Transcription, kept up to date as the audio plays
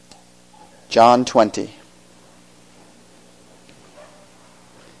John 20.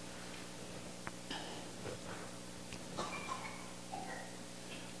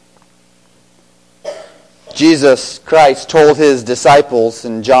 Jesus Christ told his disciples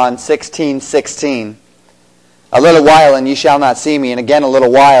in John 16:16, "A little while and ye shall not see me, and again a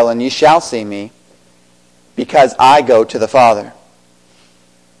little while and ye shall see me, because I go to the Father."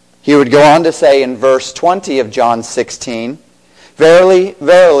 He would go on to say in verse 20 of John 16, "Verily,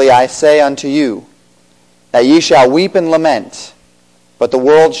 verily, I say unto you, that ye shall weep and lament, but the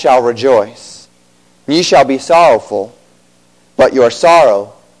world shall rejoice. Ye shall be sorrowful, but your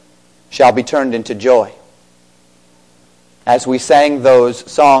sorrow shall be turned into joy." As we sang those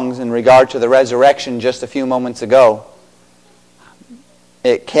songs in regard to the resurrection just a few moments ago,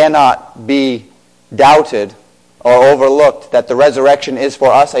 it cannot be doubted or overlooked that the resurrection is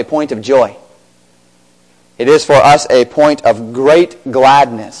for us a point of joy. It is for us a point of great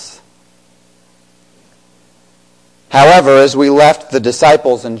gladness. However, as we left the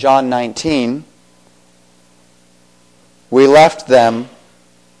disciples in John 19, we left them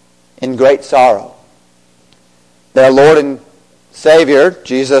in great sorrow. Their Lord and Savior,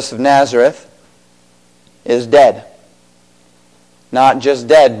 Jesus of Nazareth, is dead. Not just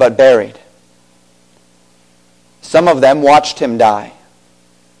dead, but buried. Some of them watched him die.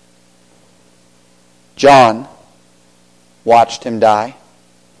 John watched him die.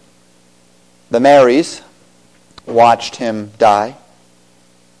 The Marys watched him die.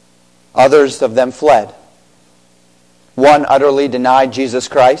 Others of them fled. One utterly denied Jesus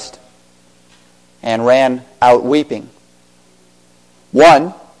Christ and ran out weeping.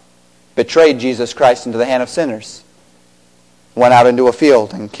 One betrayed Jesus Christ into the hand of sinners, went out into a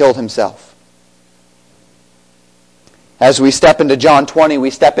field and killed himself. As we step into John 20,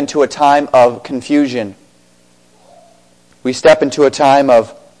 we step into a time of confusion. We step into a time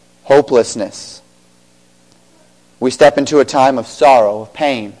of hopelessness. We step into a time of sorrow, of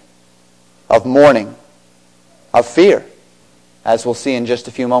pain, of mourning, of fear, as we'll see in just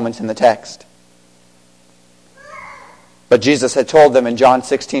a few moments in the text. But Jesus had told them in John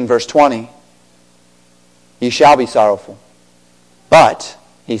 16, verse 20, "Ye shall be sorrowful. But,"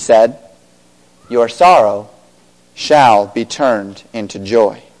 he said, "your sorrow shall be turned into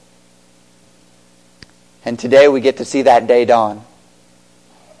joy." And today we get to see that day dawn.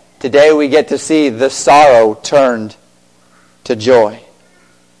 Today we get to see the sorrow turned to joy.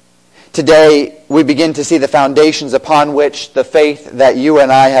 Today we begin to see the foundations upon which the faith that you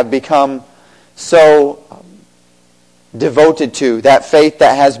and I have become so devoted to, that faith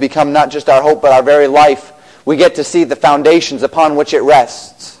that has become not just our hope but our very life, we get to see the foundations upon which it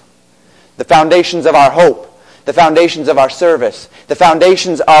rests. The foundations of our hope, the foundations of our service, the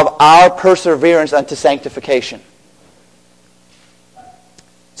foundations of our perseverance unto sanctification.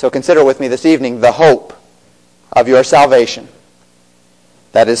 So consider with me this evening the hope of your salvation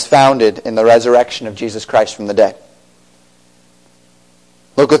that is founded in the resurrection of Jesus Christ from the dead.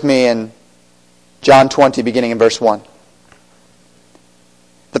 Look with me in John 20, beginning in verse 1.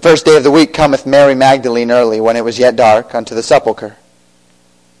 "The first day of the week cometh Mary Magdalene early, when it was yet dark, unto the sepulchre,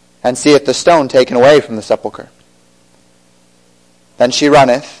 and seeth the stone taken away from the sepulchre. Then she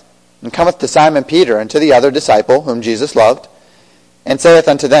runneth, and cometh to Simon Peter, and to the other disciple, whom Jesus loved, and saith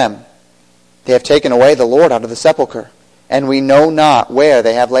unto them, They have taken away the Lord out of the sepulchre, and we know not where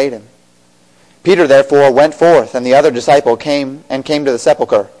they have laid him. Peter therefore went forth, and the other disciple came to the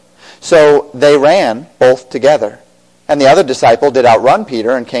sepulchre. So they ran both together. And the other disciple did outrun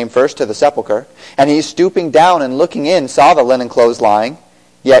Peter, and came first to the sepulchre. And he, stooping down and looking in, saw the linen clothes lying,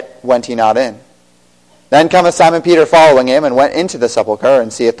 yet went he not in. Then cometh Simon Peter following him, and went into the sepulchre,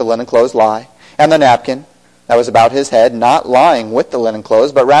 and seeth the linen clothes lie, and the napkin that was about his head, not lying with the linen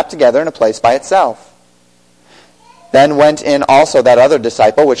clothes, but wrapped together in a place by itself. Then went in also that other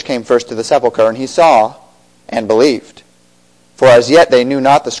disciple, which came first to the sepulchre, and he saw, and believed. For as yet they knew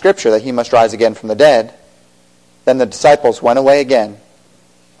not the scripture, that he must rise again from the dead. Then the disciples went away again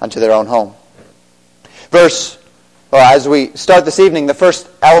unto their own home. As we start this evening, the first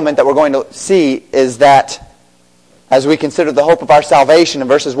element that we're going to see is that as we consider the hope of our salvation in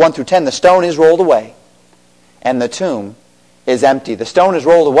verses 1 through 10, the stone is rolled away and the tomb is empty. The stone is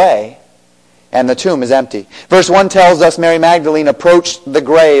rolled away and the tomb is empty. Verse 1 tells us Mary Magdalene approached the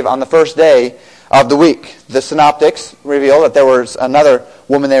grave on the first day of the week. The synoptics reveal that there was another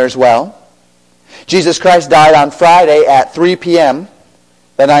woman there as well. Jesus Christ died on Friday at 3 p.m.,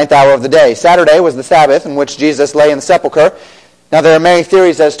 the 9th hour of the day. Saturday was the Sabbath in which Jesus lay in the sepulchre. Now there are many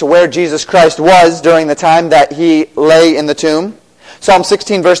theories as to where Jesus Christ was during the time that he lay in the tomb. Psalm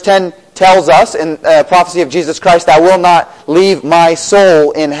 16 verse 10 tells us in prophecy of Jesus Christ, "I will not leave my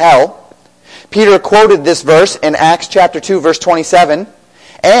soul in hell." Peter quoted this verse in Acts chapter 2, verse 27,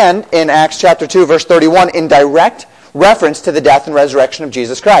 and in Acts chapter 2, verse 31, in direct reference to the death and resurrection of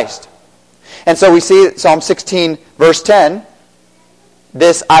Jesus Christ. And so we see Psalm 16, verse 10,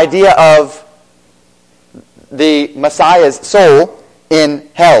 this idea of the Messiah's soul in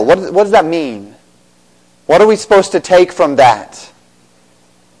hell. What does that mean? What are we supposed to take from that?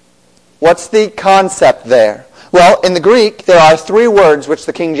 What's the concept there? Well, in the Greek, there are three words which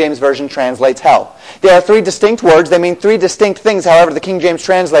the King James Version translates hell. There are three distinct words. They mean three distinct things. However, the King James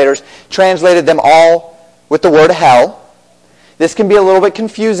translators translated them all with the word hell. This can be a little bit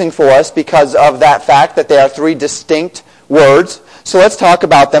confusing for us because of that fact that they are three distinct words. So let's talk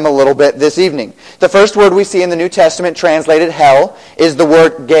about them a little bit this evening. The first word we see in the New Testament translated hell is the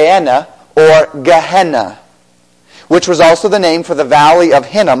word Gehenna or Gehenna, which was also the name for the valley of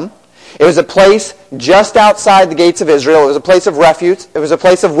Hinnom. It was a place just outside the gates of Israel. It was a place of refuge. It was a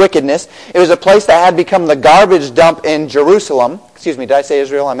place of wickedness. It was a place that had become the garbage dump in Jerusalem. Excuse me, did I say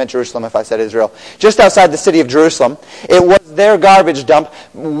Israel? I meant Jerusalem if I said Israel. Just outside the city of Jerusalem. It was their garbage dump.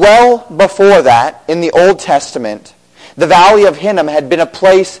 Well before that, in the Old Testament, the Valley of Hinnom had been a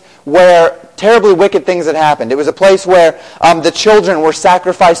place where terribly wicked things had happened. It was a place where the children were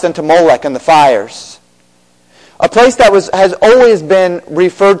sacrificed unto Molech in the fires. A place that has always been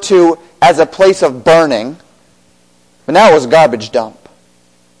referred to as a place of burning, but now it was a garbage dump.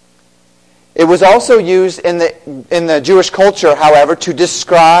 It was also used in the Jewish culture, however, to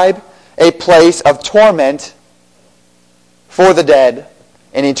describe a place of torment for the dead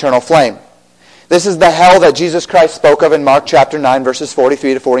in eternal flame. This is the hell that Jesus Christ spoke of in Mark chapter 9, verses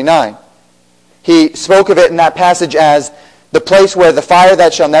 43 to 49. He spoke of it in that passage as the place where the fire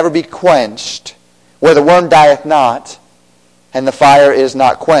that shall never be quenched, where the worm dieth not, and the fire is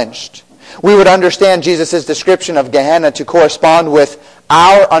not quenched. We would understand Jesus' description of Gehenna to correspond with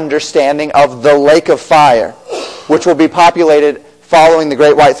our understanding of the lake of fire, which will be populated following the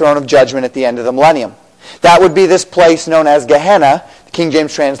great white throne of judgment at the end of the millennium. That would be this place known as Gehenna. The King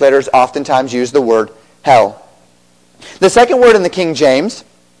James translators oftentimes use the word hell. The second word in the King James,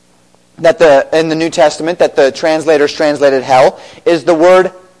 in the New Testament, that the translators translated hell, is the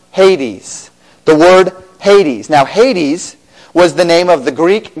word Hades. The word Hades. Now, Hades was the name of the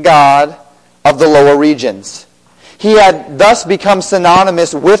Greek god of the lower regions. He had thus become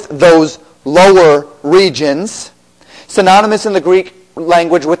synonymous with those lower regions, synonymous in the Greek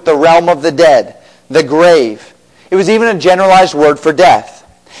language with the realm of the dead, the grave. It was even a generalized word for death.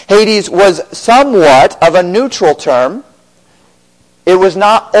 Hades was somewhat of a neutral term. It was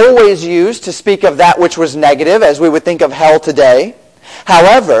not always used to speak of that which was negative, as we would think of hell today.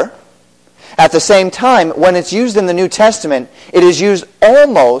 However, at the same time, when it's used in the New Testament, it is used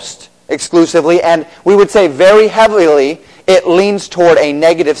almost exclusively, and we would say very heavily, it leans toward a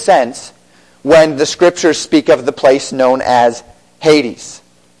negative sense when the Scriptures speak of the place known as Hades.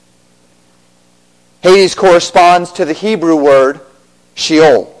 Hades corresponds to the Hebrew word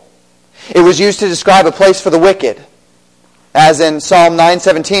Sheol. It was used to describe a place for the wicked, as in Psalm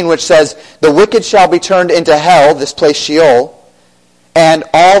 9:17, which says, "The wicked shall be turned into hell," this place Sheol, "and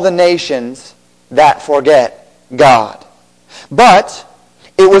all the nations that forget God." But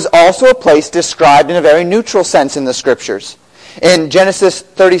it was also a place described in a very neutral sense in the Scriptures. In Genesis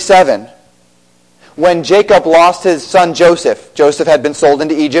 37, when Jacob lost his son Joseph had been sold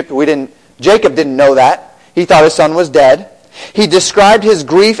into Egypt. Jacob didn't know that. He thought his son was dead. He described his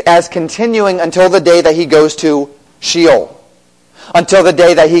grief as continuing until the day that he goes to Sheol, until the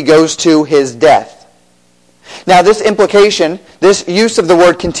day that he goes to his death. Now this implication, this use of the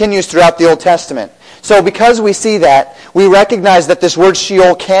word continues throughout the Old Testament. So because we see that, we recognize that this word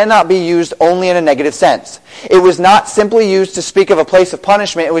Sheol cannot be used only in a negative sense. It was not simply used to speak of a place of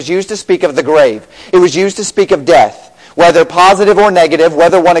punishment. It was used to speak of the grave. It was used to speak of death. Whether positive or negative,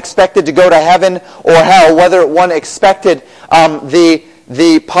 whether one expected to go to heaven or hell, whether one expected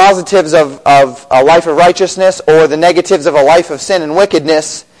the positives of a life of righteousness or the negatives of a life of sin and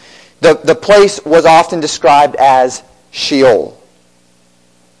wickedness, the place was often described as Sheol.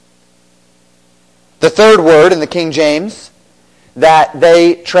 The third word in the King James that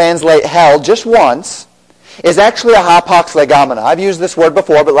they translate hell just once is actually a hapax legomena. I've used this word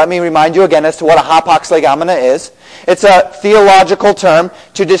before, but let me remind you again as to what a hapax legomena is. It's a theological term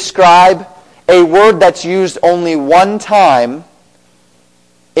to describe a word that's used only one time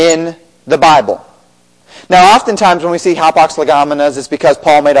in the Bible. Now, oftentimes when we see hapax legomenas, it's because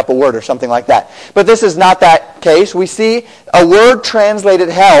Paul made up a word or something like that. But this is not that case. We see a word translated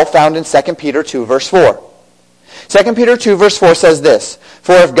hell found in 2 Peter 2, verse 4. 2 Peter 2, verse 4 says this,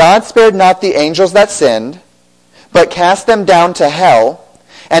 "For if God spared not the angels that sinned, but cast them down to hell,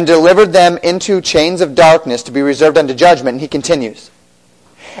 and delivered them into chains of darkness to be reserved unto judgment. And he continues.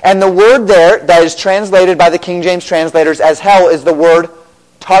 And the word there that is translated by the King James translators as hell is the word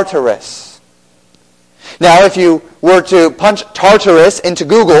Tartarus. Now, if you were to punch Tartarus into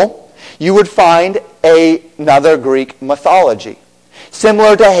Google, you would find another Greek mythology.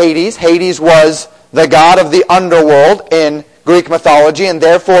 Similar to Hades, Hades was the god of the underworld in Greek mythology and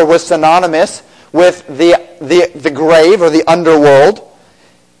therefore was synonymous with the grave or the underworld.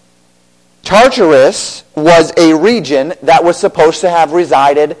 Tartarus was a region that was supposed to have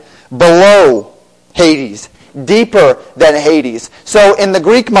resided below Hades, deeper than Hades. So in the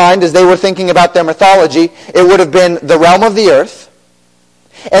Greek mind, as they were thinking about their mythology, it would have been the realm of the earth.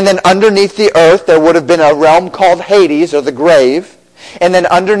 And then underneath the earth, there would have been a realm called Hades, or the grave. And then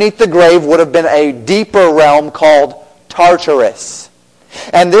underneath the grave would have been a deeper realm called Tartarus.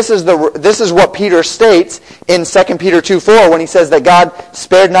 And this is what Peter states in 2 Peter 2:4 when he says that God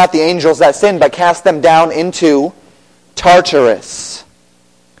spared not the angels that sinned, but cast them down into Tartarus.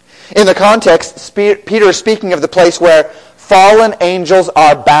 In the context, Peter is speaking of the place where fallen angels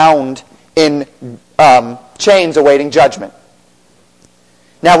are bound in chains awaiting judgment.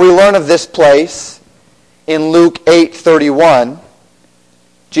 Now we learn of this place in Luke 8:31.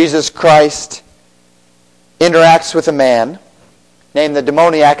 Jesus Christ interacts with a man named the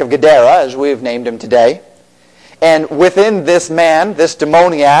demoniac of Gadara, as we have named him today. And within this man, this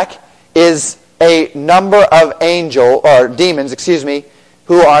demoniac, is a number of demons,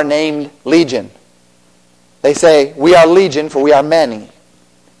 who are named Legion. They say, "We are legion, for we are many."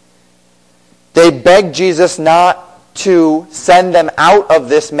 They beg Jesus not to send them out of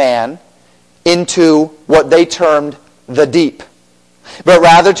this man into what they termed the deep, but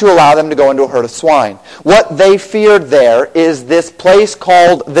rather to allow them to go into a herd of swine. What they feared there is this place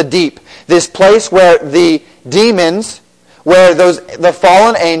called the deep, this place where the demons, where the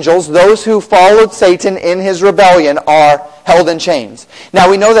fallen angels, those who followed Satan in his rebellion, are held in chains. Now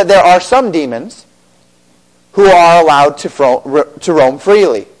we know that there are some demons who are allowed to roam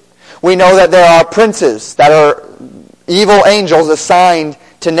freely. We know that there are princes that are evil angels assigned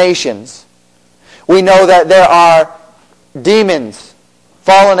to nations. We know that there are demons,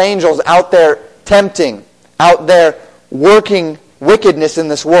 fallen angels out there tempting, out there working wickedness in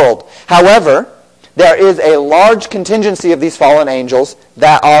this world. However, there is a large contingency of these fallen angels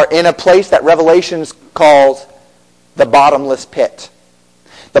that are in a place that Revelation calls the bottomless pit.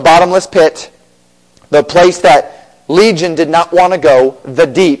 The bottomless pit, the place that Legion did not want to go, the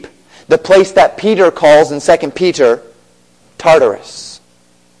deep, the place that Peter calls in 2 Peter Tartarus.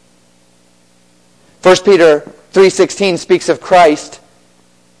 1 Peter 3:16 speaks of Christ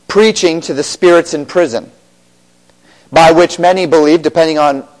preaching to the spirits in prison, by which many believe, depending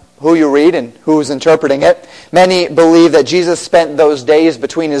on who you read and who's interpreting it, many believe that Jesus spent those days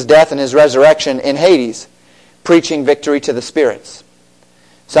between his death and his resurrection in Hades, preaching victory to the spirits.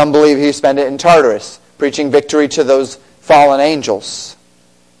 Some believe he spent it in Tartarus, preaching victory to those fallen angels.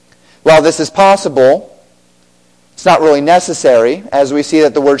 While this is possible, it's not really necessary, as we see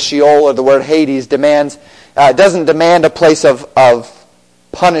that the word Sheol or the word Hades doesn't demand a place of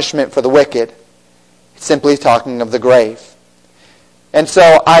punishment for the wicked. It's simply talking of the grave. And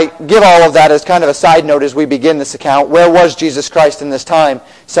so I give all of that as kind of a side note as we begin this account. Where was Jesus Christ in this time?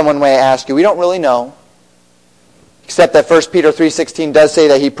 Someone may ask you. We don't really know, except that 1 Peter 3:16 does say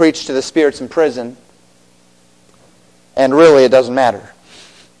that he preached to the spirits in prison. And really it doesn't matter.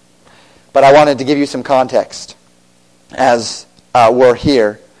 But I wanted to give you some context as we're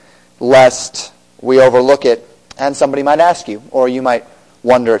here, lest we overlook it and somebody might ask you, or you might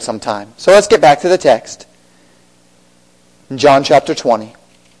wonder at some time. So let's get back to the text. In John chapter 20.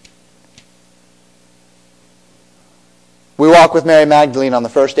 We walk with Mary Magdalene on the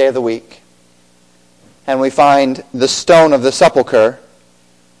first day of the week, and we find the stone of the sepulchre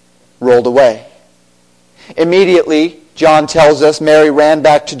rolled away. Immediately, John tells us, Mary ran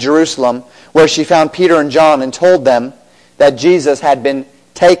back to Jerusalem, where she found Peter and John and told them that Jesus had been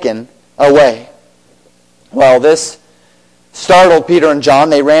taken away. Well, this startled Peter and John.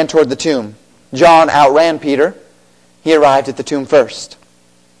 They ran toward the tomb. John outran Peter. He arrived at the tomb first.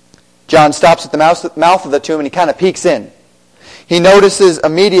 John stops at the mouth of the tomb and he kind of peeks in. He notices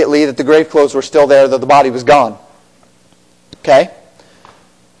immediately that the grave clothes were still there, though the body was gone. Okay?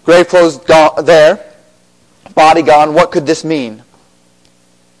 Grave clothes there, body gone. What could this mean?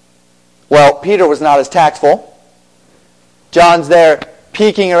 Well, Peter was not as tactful. John's there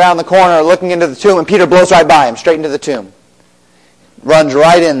peeking around the corner, looking into the tomb, and Peter blows right by him, straight into the tomb. Runs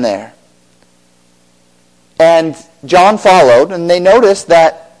right in there. And John followed, and they noticed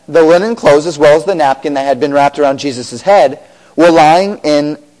that the linen clothes, as well as the napkin that had been wrapped around Jesus' head, were lying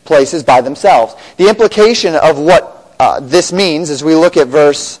in places by themselves. The implication of what this means as we look at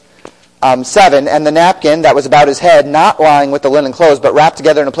verse 7, and the napkin that was about his head, not lying with the linen clothes, but wrapped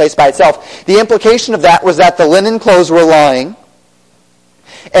together in a place by itself. The implication of that was that the linen clothes were lying,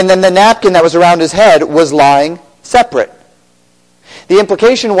 and then the napkin that was around his head was lying separate. The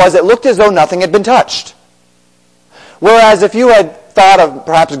implication was it looked as though nothing had been touched. Whereas if you had thought of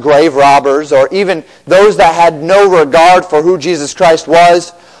perhaps grave robbers, or even those that had no regard for who Jesus Christ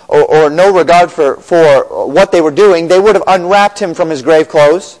was, or no regard for what they were doing, they would have unwrapped him from his grave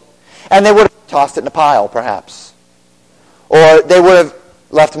clothes, and they would have tossed it in a pile, perhaps. Or they would have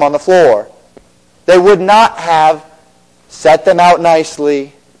left him on the floor. They would not have set them out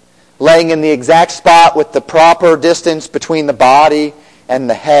nicely, laying in the exact spot with the proper distance between the body and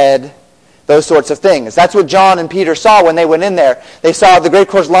the head, those sorts of things. That's what John and Peter saw when they went in there. They saw the grave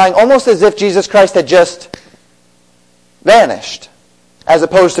clothes lying almost as if Jesus Christ had just vanished, as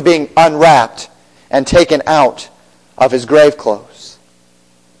opposed to being unwrapped and taken out of his grave clothes.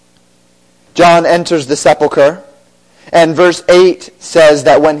 John enters the sepulcher, and verse 8 says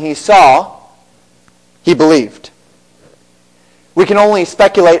that when he saw, he believed. We can only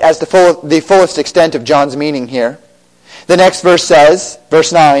speculate as to the fullest extent of John's meaning here. The next verse says,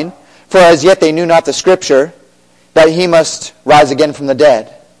 verse 9, "For as yet they knew not the Scripture, that he must rise again from the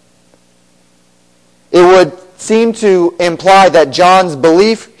dead." It would seem to imply that John's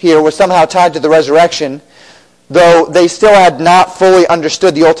belief here was somehow tied to the resurrection, though they still had not fully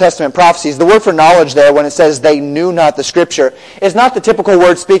understood the Old Testament prophecies. The word for knowledge there, when it says they knew not the Scripture, is not the typical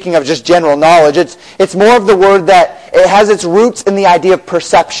word speaking of just general knowledge. It's more of the word that it has its roots in the idea of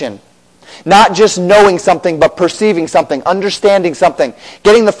perception. Not just knowing something, but perceiving something, understanding something,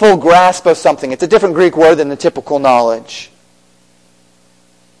 getting the full grasp of something. It's a different Greek word than the typical knowledge.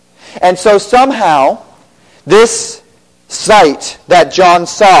 And so somehow, this sight that John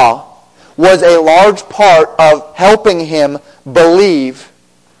saw was a large part of helping him believe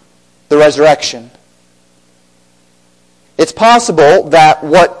the resurrection. It's possible that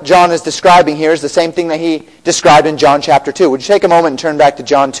what John is describing here is the same thing that he described in John chapter 2. Would you take a moment and turn back to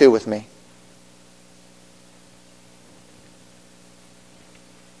John 2 with me?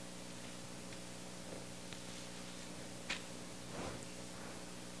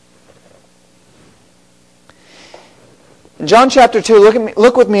 In John chapter 2,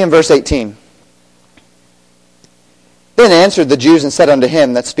 look with me in verse 18. Then answered the Jews and said unto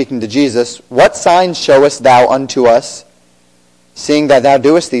him, that's speaking to Jesus, "What signs showest thou unto us, seeing that thou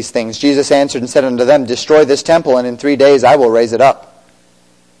doest these things?" Jesus answered and said unto them, "Destroy this temple, and in 3 days I will raise it up."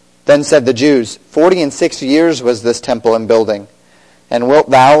 Then said the Jews, 46 years was this temple in building, and wilt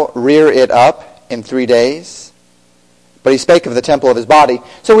thou rear it up in 3 days? But he spake of the temple of his body.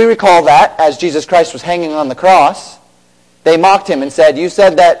 So we recall that as Jesus Christ was hanging on the cross, they mocked him and said, "You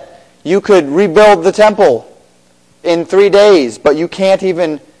said that you could rebuild the temple in 3 days, but you can't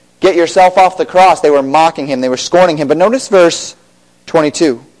even get yourself off the cross." They were mocking him. They were scorning him. But notice verse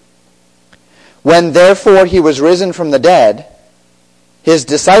 22. "When therefore he was risen from the dead, his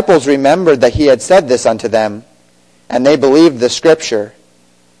disciples remembered that he had said this unto them, and they believed the Scripture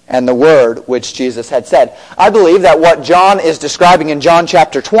and the word which Jesus had said." I believe that what John is describing in John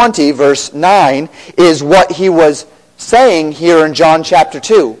chapter 20, verse 9, is what he was saying here in John chapter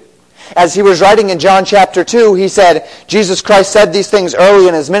 2. As he was writing in John chapter 2, he said, Jesus Christ said these things early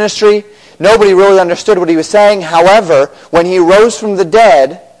in his ministry. Nobody really understood what he was saying. However, when he rose from the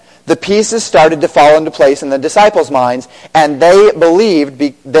dead, the pieces started to fall into place in the disciples' minds, and they believed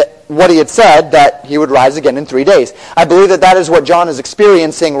that what he had said, that he would rise again in 3 days. I believe that that is what John is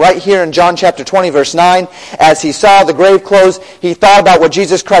experiencing right here in John chapter 20, verse 9. As he saw the grave clothes, he thought about what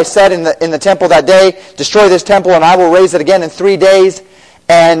Jesus Christ said in the temple that day, "Destroy this temple, and I will raise it again in 3 days,"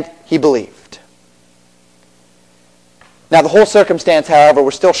 and he believed. Now, the whole circumstance, however,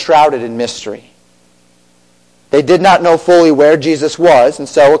 was still shrouded in mystery. They did not know fully where Jesus was, and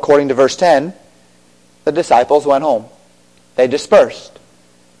so, according to verse 10, the disciples went home. They dispersed.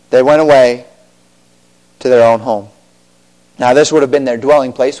 They went away to their own home. Now, this would have been their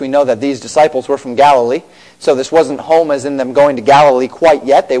dwelling place. We know that these disciples were from Galilee, so this wasn't home as in them going to Galilee quite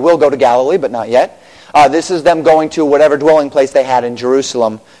yet. They will go to Galilee, but not yet. This is them going to whatever dwelling place they had in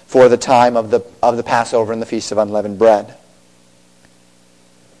Jerusalem for the time of the Passover and the Feast of Unleavened Bread.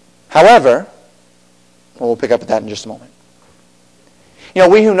 However, we'll pick up at that in just a moment. You know,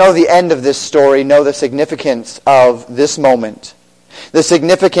 we who know the end of this story know the significance of this moment, the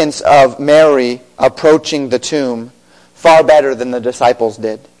significance of Mary approaching the tomb far better than the disciples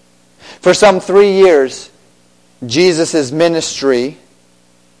did. For some 3 years, Jesus' ministry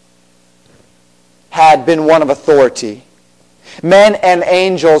had been one of authority. Men and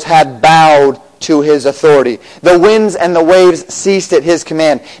angels had bowed to his authority. The winds and the waves ceased at his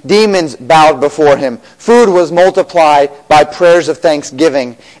command. Demons bowed before him. Food was multiplied by prayers of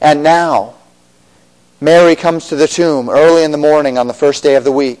thanksgiving. And now, Mary comes to the tomb early in the morning on the first day of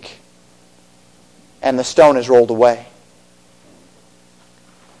the week, and the stone is rolled away.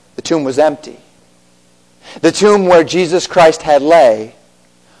 The tomb was empty. The tomb where Jesus Christ had lay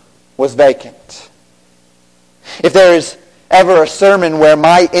was vacant. If there is ever a sermon where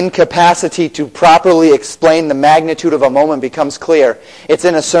my incapacity to properly explain the magnitude of a moment becomes clear, it's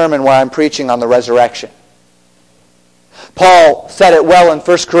in a sermon where I'm preaching on the resurrection. Paul said it well in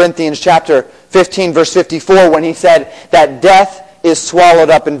 1 Corinthians chapter 15, verse 54, when he said that death is swallowed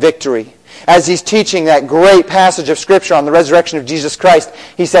up in victory. As he's teaching that great passage of Scripture on the resurrection of Jesus Christ,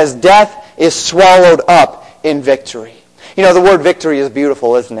 he says death is swallowed up in victory. You know, the word victory is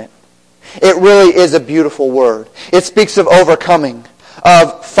beautiful, isn't it? It really is a beautiful word. It speaks of overcoming,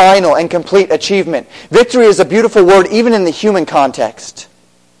 of final and complete achievement. Victory is a beautiful word even in the human context.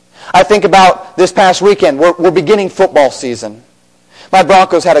 I think about this past weekend. We're beginning football season. My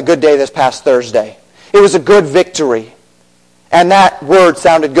Broncos had a good day this past Thursday. It was a good victory. And that word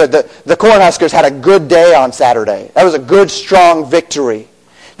sounded good. The Cornhuskers had a good day on Saturday. That was a good, strong victory.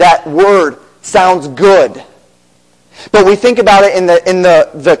 That word sounds good. But we think about it in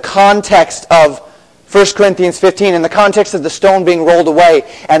the context of 1 Corinthians 15, in the context of the stone being rolled away,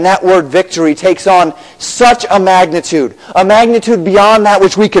 and that word victory takes on such a magnitude beyond that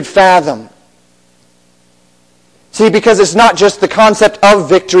which we could fathom. See, because it's not just the concept of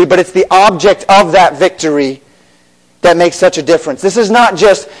victory, but it's the object of that victory that makes such a difference. This is not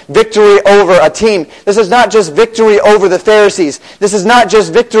just victory over a team. This is not just victory over the Pharisees. This is not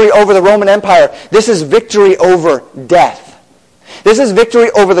just victory over the Roman Empire. This is victory over death. This is victory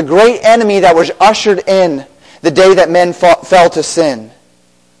over the great enemy that was ushered in the day that men fell to sin.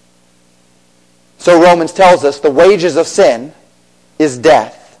 So Romans tells us the wages of sin is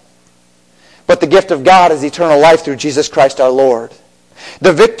death. But the gift of God is eternal life through Jesus Christ our Lord.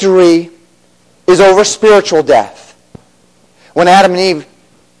 The victory is over spiritual death. When Adam and Eve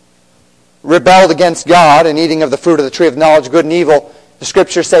rebelled against God in eating of the fruit of the tree of knowledge of good and evil, the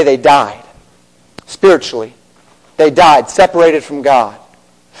Scriptures say they died. Spiritually. They died, separated from God.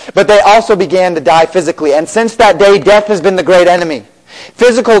 But they also began to die physically. And since that day, death has been the great enemy.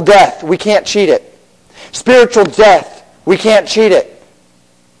 Physical death, we can't cheat it. Spiritual death, we can't cheat it.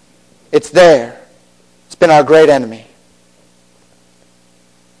 It's there. It's been our great enemy.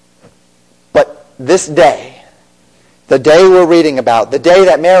 But this day, the day we're reading about, the day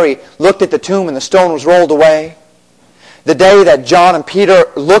that Mary looked at the tomb and the stone was rolled away, the day that John and Peter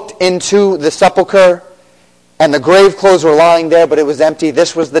looked into the sepulcher and the grave clothes were lying there but it was empty,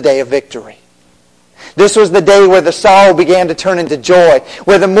 this was the day of victory. This was the day where the sorrow began to turn into joy,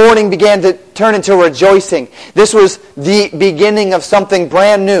 where the mourning began to turn into rejoicing. This was the beginning of something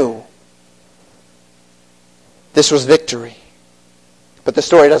brand new. This was victory. But the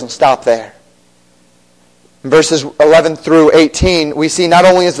story doesn't stop there. In verses 11 through 18, we see not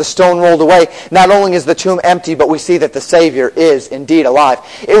only is the stone rolled away, not only is the tomb empty, but we see that the Savior is indeed alive.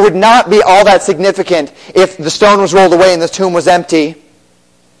 It would not be all that significant if the stone was rolled away and the tomb was empty,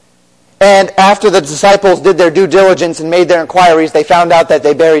 and after the disciples did their due diligence and made their inquiries, they found out that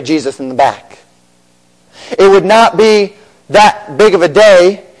they buried Jesus in the back. It would not be that big of a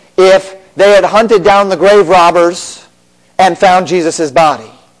day if they had hunted down the grave robbers and found Jesus'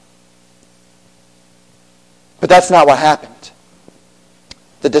 body. But that's not what happened.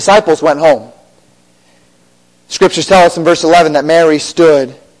 The disciples went home. Scriptures tell us in verse 11 that Mary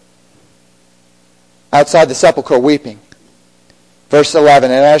stood outside the sepulchre weeping. Verse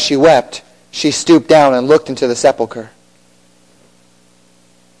 11, and as she wept, she stooped down and looked into the sepulchre.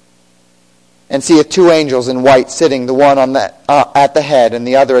 And seeth two angels in white sitting, the one at the head and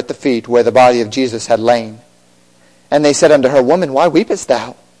the other at the feet, where the body of Jesus had lain. And they said unto her, Woman, why weepest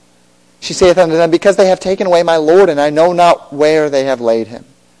thou? She saith unto them, Because they have taken away my Lord, and I know not where they have laid him.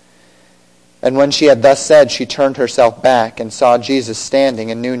 And when she had thus said, she turned herself back, and saw Jesus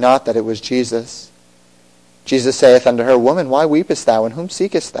standing, and knew not that it was Jesus. Jesus saith unto her, Woman, why weepest thou, and whom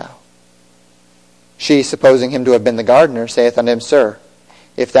seekest thou? She, supposing him to have been the gardener, saith unto him, Sir,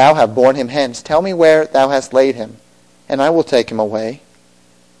 if thou have borne him hence, tell me where thou hast laid him, and I will take him away.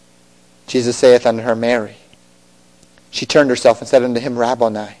 Jesus saith unto her, Mary. She turned herself and said unto him,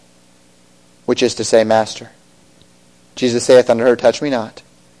 Rabboni, which is to say, Master. Jesus saith unto her, Touch me not,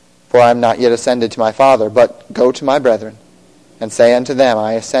 for I am not yet ascended to my Father, but go to my brethren, and say unto them,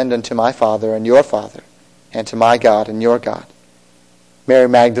 I ascend unto my Father and your Father, and to my God and your God. Mary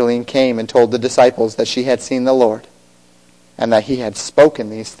Magdalene came and told the disciples that she had seen the Lord, and that he had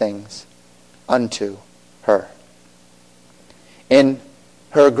spoken these things unto her. In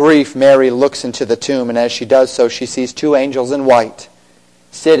her grief, Mary looks into the tomb, and as she does so, she sees two angels in white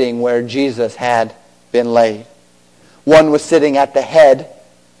sitting where Jesus had been laid. One was sitting at the head,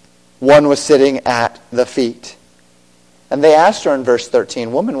 one was sitting at the feet. And they asked her in verse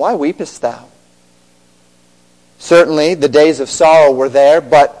 13, "Woman, why weepest thou?" Certainly the days of sorrow were there,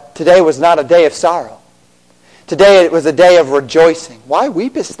 but today was not a day of sorrow. Today it was a day of rejoicing. Why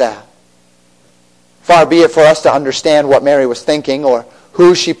weepest thou? Far be it for us to understand what Mary was thinking or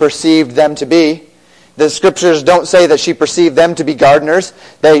who she perceived them to be. The Scriptures don't say that she perceived them to be gardeners.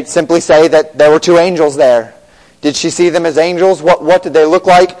 They simply say that there were two angels there. Did she see them as angels? What did they look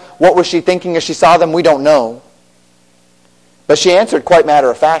like? What was she thinking as she saw them? We don't know. But she answered quite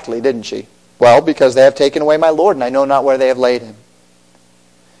matter-of-factly, didn't she? Well, because they have taken away my Lord, and I know not where they have laid him.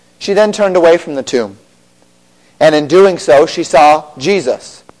 She then turned away from the tomb. And in doing so, she saw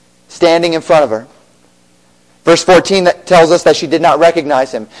Jesus standing in front of her. Verse 14 that tells us that she did not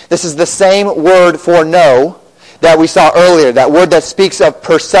recognize him. This is the same word for know that we saw earlier. That word that speaks of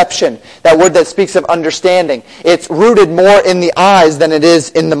perception. That word that speaks of understanding. It's rooted more in the eyes than it is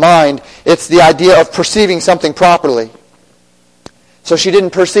in the mind. It's the idea of perceiving something properly. So she didn't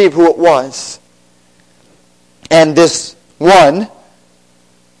perceive who it was. And this one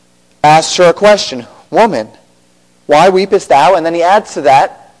asked her a question. "Woman, why weepest thou?" And then he adds to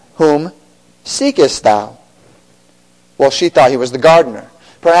that, "Whom seekest thou?" Well, she thought he was the gardener.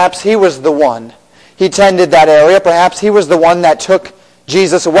 Perhaps he was the one. He tended that area. Perhaps he was the one that took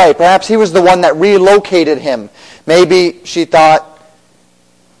Jesus away. Perhaps he was the one that relocated him. Maybe she thought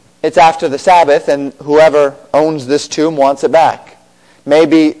it's after the Sabbath and whoever owns this tomb wants it back.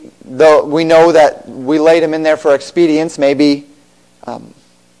 Maybe, though we know that we laid him in there for expedience, maybe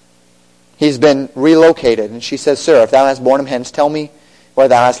he's been relocated. And she says, "Sir, if thou hast borne him hence, tell me where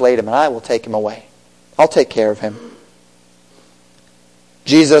thou hast laid him, and I will take him away. I'll take care of him."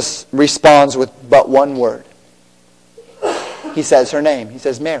 Jesus responds with but one word. He says her name. He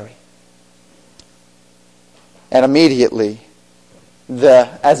says, "Mary." And immediately,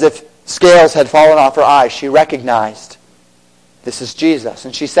 as if scales had fallen off her eyes, she recognized, this is Jesus.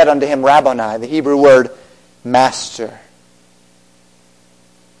 And she said unto him, "Rabboni," the Hebrew word, Master.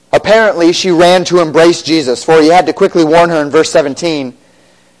 Apparently, she ran to embrace Jesus, for he had to quickly warn her in verse 17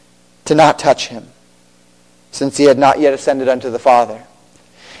 to not touch him, since he had not yet ascended unto the Father.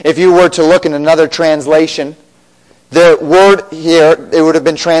 If you were to look in another translation, the word here, it would have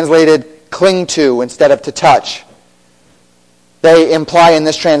been translated cling to instead of to touch. They imply in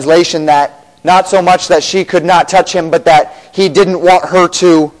this translation that not so much that she could not touch him, but that he didn't want her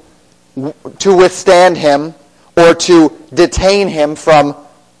to withstand him or to detain him from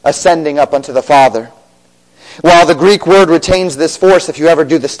ascending up unto the Father. While the Greek word retains this force, if you ever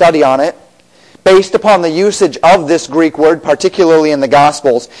do the study on it, based upon the usage of this Greek word, particularly in the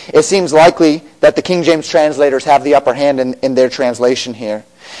Gospels, it seems likely that the King James translators have the upper hand in their translation here.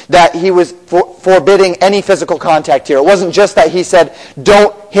 That he was forbidding any physical contact here. It wasn't just that he said,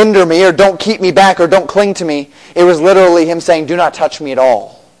 "Don't hinder me," or "Don't keep me back," or "Don't cling to me." It was literally him saying, "Do not touch me at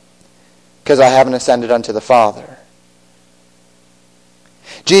all, because I haven't ascended unto the Father."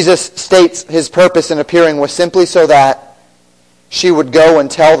 Jesus states his purpose in appearing was simply so that she would go and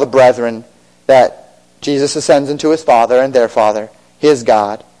tell the brethren that Jesus ascends into his Father and their Father, his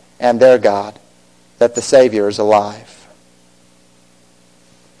God and their God, that the Savior is alive.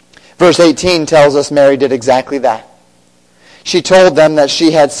 Verse 18 tells us Mary did exactly that. She told them that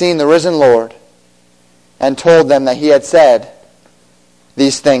she had seen the risen Lord and told them that he had said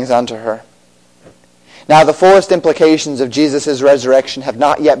these things unto her. Now, the fullest implications of Jesus' resurrection have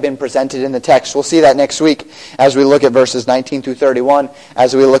not yet been presented in the text. We'll see that next week as we look at verses 19 through 31,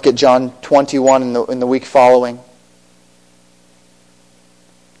 as we look at John 21 in the week following.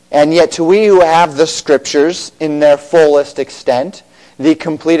 And yet, to we who have the Scriptures in their fullest extent, the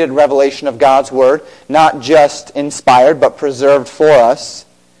completed revelation of God's Word, not just inspired but preserved for us,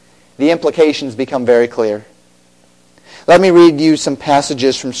 the implications become very clear. Let me read you some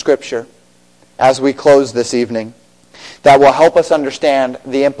passages from Scripture as we close this evening that will help us understand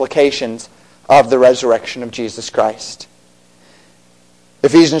the implications of the resurrection of Jesus Christ.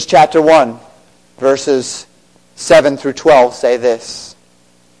 Ephesians chapter 1, verses 7 through 12 say this.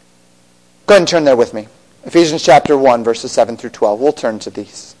 Go ahead and turn there with me. Ephesians chapter 1, verses 7 through 12. We'll turn to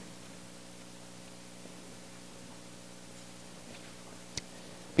these.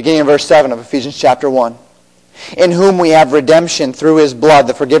 Beginning in verse 7 of Ephesians chapter 1. in whom we have redemption through his blood,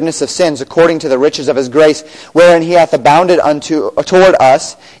 the forgiveness of sins, according to the riches of his grace, wherein he hath abounded toward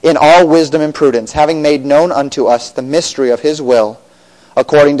us in all wisdom and prudence, having made known unto us the mystery of his will,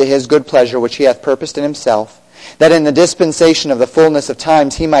 according to his good pleasure, which he hath purposed in himself, that in the dispensation of the fullness of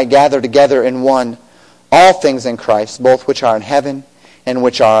times he might gather together in one all things in Christ, both which are in heaven and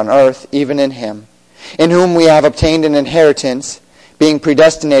which are on earth, even in him, in whom we have obtained an inheritance, being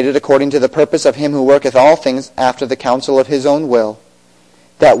predestinated according to the purpose of him who worketh all things after the counsel of his own will,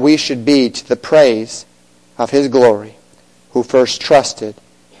 that we should be to the praise of his glory, who first trusted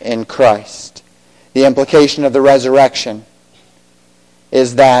in Christ. The implication of the resurrection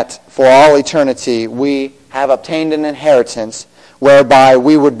is that for all eternity we have obtained an inheritance whereby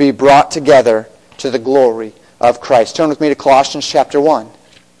we would be brought together to the glory of Christ. Turn with me to Colossians chapter 1.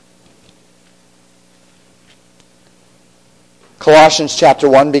 Colossians chapter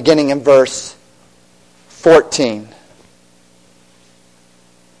 1, beginning in verse 14.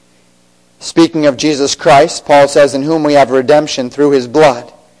 Speaking of Jesus Christ, Paul says, in whom we have redemption through his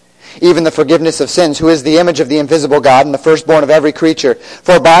blood, even the forgiveness of sins, who is the image of the invisible God and the firstborn of every creature.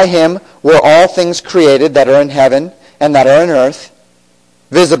 For by him were all things created that are in heaven and that are in earth,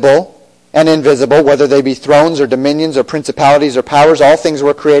 visible and invisible, whether they be thrones or dominions or principalities or powers. All things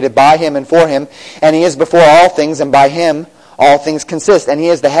were created by him and for him, and he is before all things, and by him all things consist. And he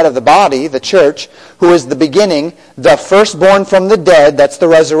is the head of the body, the church, who is the beginning, the firstborn from the dead, that's the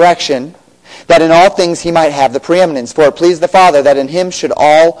resurrection, that in all things he might have the preeminence. For it pleased the Father that in him should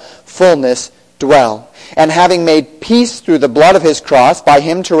all fullness dwell. And having made peace through the blood of his cross, by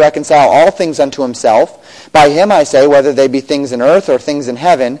him to reconcile all things unto himself, by him I say, whether they be things in earth or things in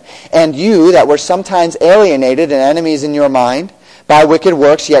heaven, and you that were sometimes alienated and enemies in your mind, by wicked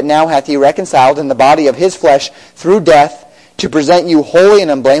works, yet now hath he reconciled in the body of his flesh through death, to present you holy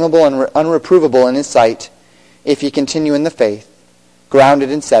and unblameable and unreprovable in his sight, if ye continue in the faith, grounded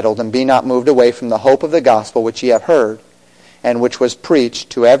and settled, and be not moved away from the hope of the gospel which ye have heard, and which was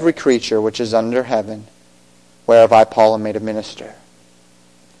preached to every creature which is under heaven, whereof I, Paul, am made a minister.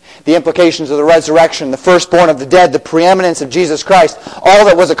 The implications of the resurrection, the firstborn of the dead, the preeminence of Jesus Christ, all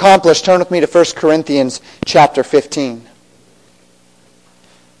that was accomplished. Turn with me to 1 Corinthians chapter 15.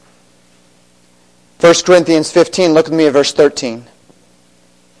 1 Corinthians 15, look with me at verse 13.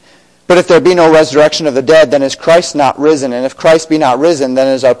 But if there be no resurrection of the dead, then is Christ not risen. And if Christ be not risen, then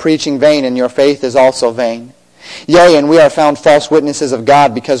is our preaching vain, and your faith is also vain. Yea, and we are found false witnesses of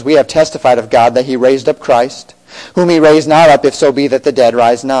God, because we have testified of God that he raised up Christ, whom he raised not up, if so be that the dead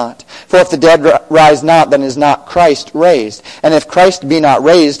rise not. For if the dead rise not, then is not Christ raised. And if Christ be not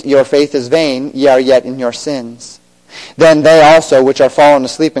raised, your faith is vain, ye are yet in your sins. Then they also which are fallen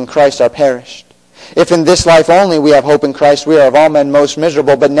asleep in Christ are perished. If in this life only we have hope in Christ, we are of all men most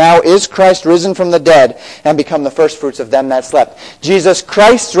miserable. But now is Christ risen from the dead, and become the firstfruits of them that slept. Jesus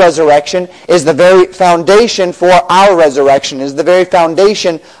Christ's resurrection is the very foundation for our resurrection, is the very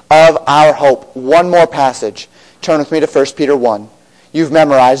foundation of our hope. One more passage. Turn with me to 1 Peter 1. You've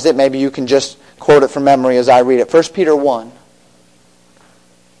memorized it. Maybe you can just quote it from memory as I read it. 1 Peter 1.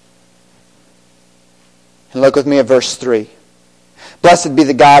 And look with me at verse 3. Blessed be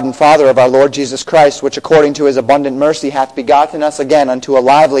the God and Father of our Lord Jesus Christ, which according to his abundant mercy hath begotten us again unto a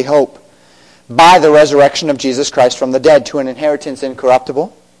lively hope, by the resurrection of Jesus Christ from the dead, to an inheritance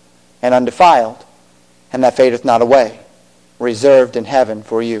incorruptible and undefiled, and that fadeth not away, reserved in heaven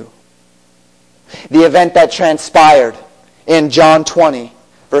for you. The event that transpired in John 20,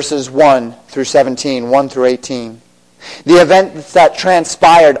 verses 1 through 17, 1 through 18. The event that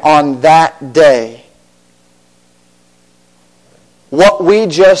transpired on that day. What we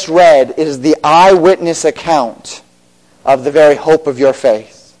just read is the eyewitness account of the very hope of your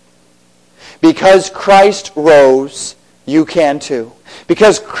faith. Because Christ rose, you can too.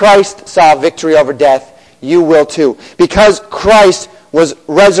 Because Christ saw victory over death, you will too. Because Christ was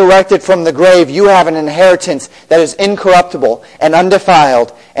resurrected from the grave, you have an inheritance that is incorruptible and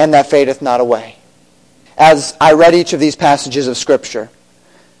undefiled, and that fadeth not away. As I read each of these passages of Scripture,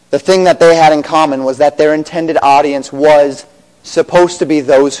 the thing that they had in common was that their intended audience was supposed to be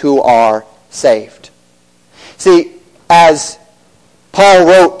those who are saved. See, as Paul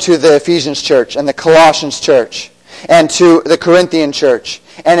wrote to the Ephesians church and the Colossians church and to the Corinthian church,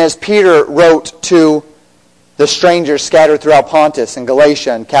 and as Peter wrote to the strangers scattered throughout Pontus and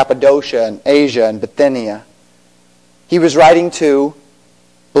Galatia and Cappadocia and Asia and Bithynia, he was writing to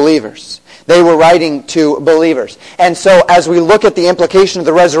believers. They were writing to believers. And so as we look at the implication of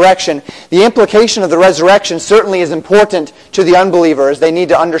the resurrection certainly is important to the unbelievers. They need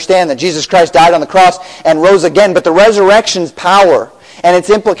to understand that Jesus Christ died on the cross and rose again. But the resurrection's power and its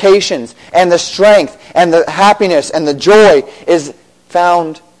implications and the strength and the happiness and the joy is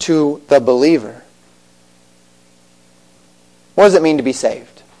found to the believer. What does it mean to be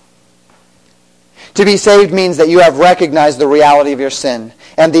saved? To be saved means that you have recognized the reality of your sin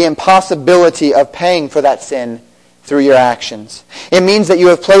and the impossibility of paying for that sin through your actions. It means that you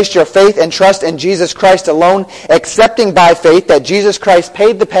have placed your faith and trust in Jesus Christ alone, accepting by faith that Jesus Christ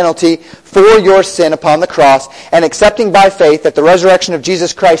paid the penalty for your sin upon the cross, and accepting by faith that the resurrection of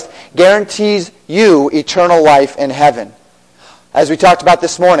Jesus Christ guarantees you eternal life in heaven. As we talked about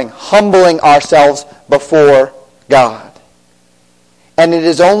this morning, humbling ourselves before God. And it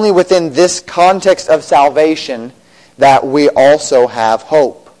is only within this context of salvation that we also have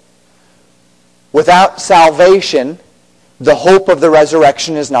hope. Without salvation, the hope of the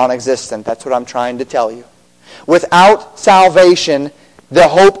resurrection is non-existent. That's what I'm trying to tell you. Without salvation, the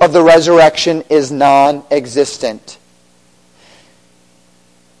hope of the resurrection is non-existent.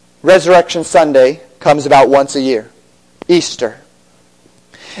 Resurrection Sunday comes about once a year. Easter.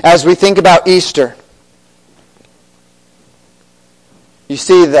 As we think about Easter, you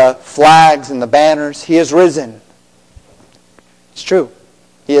see the flags and the banners. He is risen. It's true.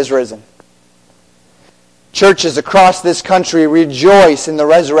 He is risen. Churches across this country rejoice in the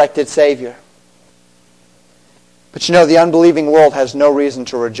resurrected Savior. But you know, the unbelieving world has no reason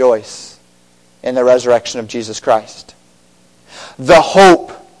to rejoice in the resurrection of Jesus Christ. The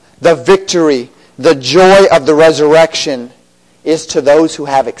hope, the victory, the joy of the resurrection is to those who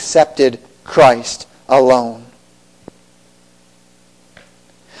have accepted Christ alone.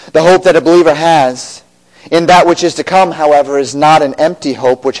 The hope that a believer has in that which is to come, however, is not an empty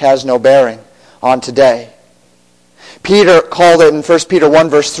hope which has no bearing on today. Peter called it in 1 Peter 1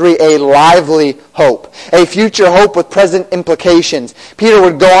 verse 3 a lively hope, a future hope with present implications. Peter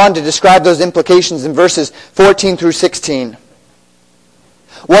would go on to describe those implications in verses 14 through 16.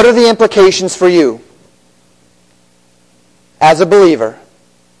 What are the implications for you as a believer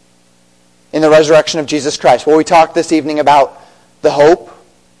in the resurrection of Jesus Christ? Well, we talked this evening about the hope,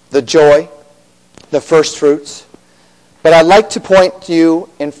 the joy, the first fruits. But I'd like to point you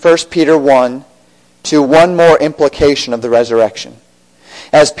in 1 Peter 1 to one more implication of the resurrection.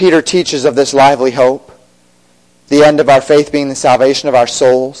 As Peter teaches of this lively hope, the end of our faith being the salvation of our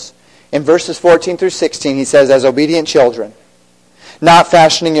souls, in verses 14 through 16 he says, as obedient children, not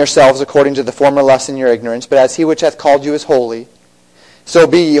fashioning yourselves according to the former lust in your ignorance, but as he which hath called you is holy, so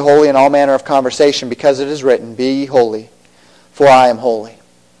be ye holy in all manner of conversation, because it is written, be ye holy, for I am holy.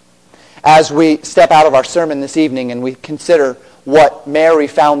 As we step out of our sermon this evening and we consider what Mary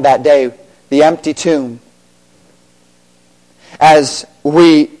found that day, the empty tomb, as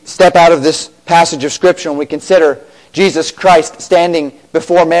we step out of this passage of Scripture and we consider Jesus Christ standing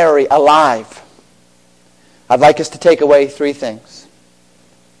before Mary alive, I'd like us to take away three things.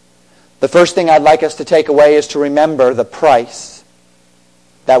 The first thing I'd like us to take away is to remember the price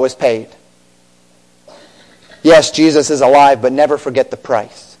that was paid. Yes, Jesus is alive, but never forget the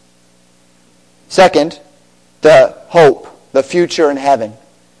price. Second, the hope, the future in heaven.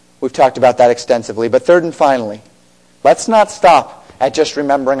 We've talked about that extensively. But third and finally, let's not stop at just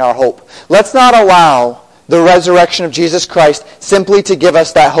remembering our hope. Let's not allow the resurrection of Jesus Christ simply to give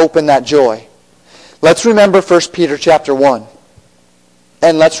us that hope and that joy. Let's remember 1 Peter chapter 1.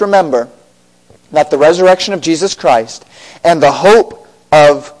 And let's remember that the resurrection of Jesus Christ and the hope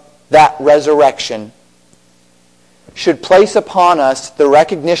of that resurrection should place upon us the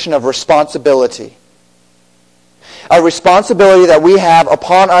recognition of responsibility. A responsibility that we have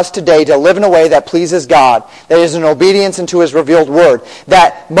upon us today to live in a way that pleases God, that is in obedience unto His revealed Word,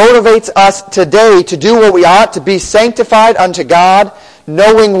 that motivates us today to do what we ought, to be sanctified unto God,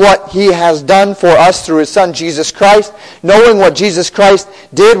 knowing what He has done for us through His Son Jesus Christ, knowing what Jesus Christ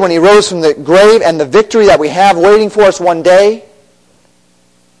did when He rose from the grave and the victory that we have waiting for us one day,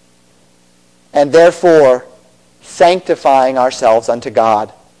 and therefore sanctifying ourselves unto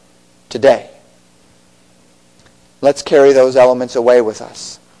God today. Let's carry those elements away with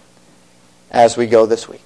us as we go this week.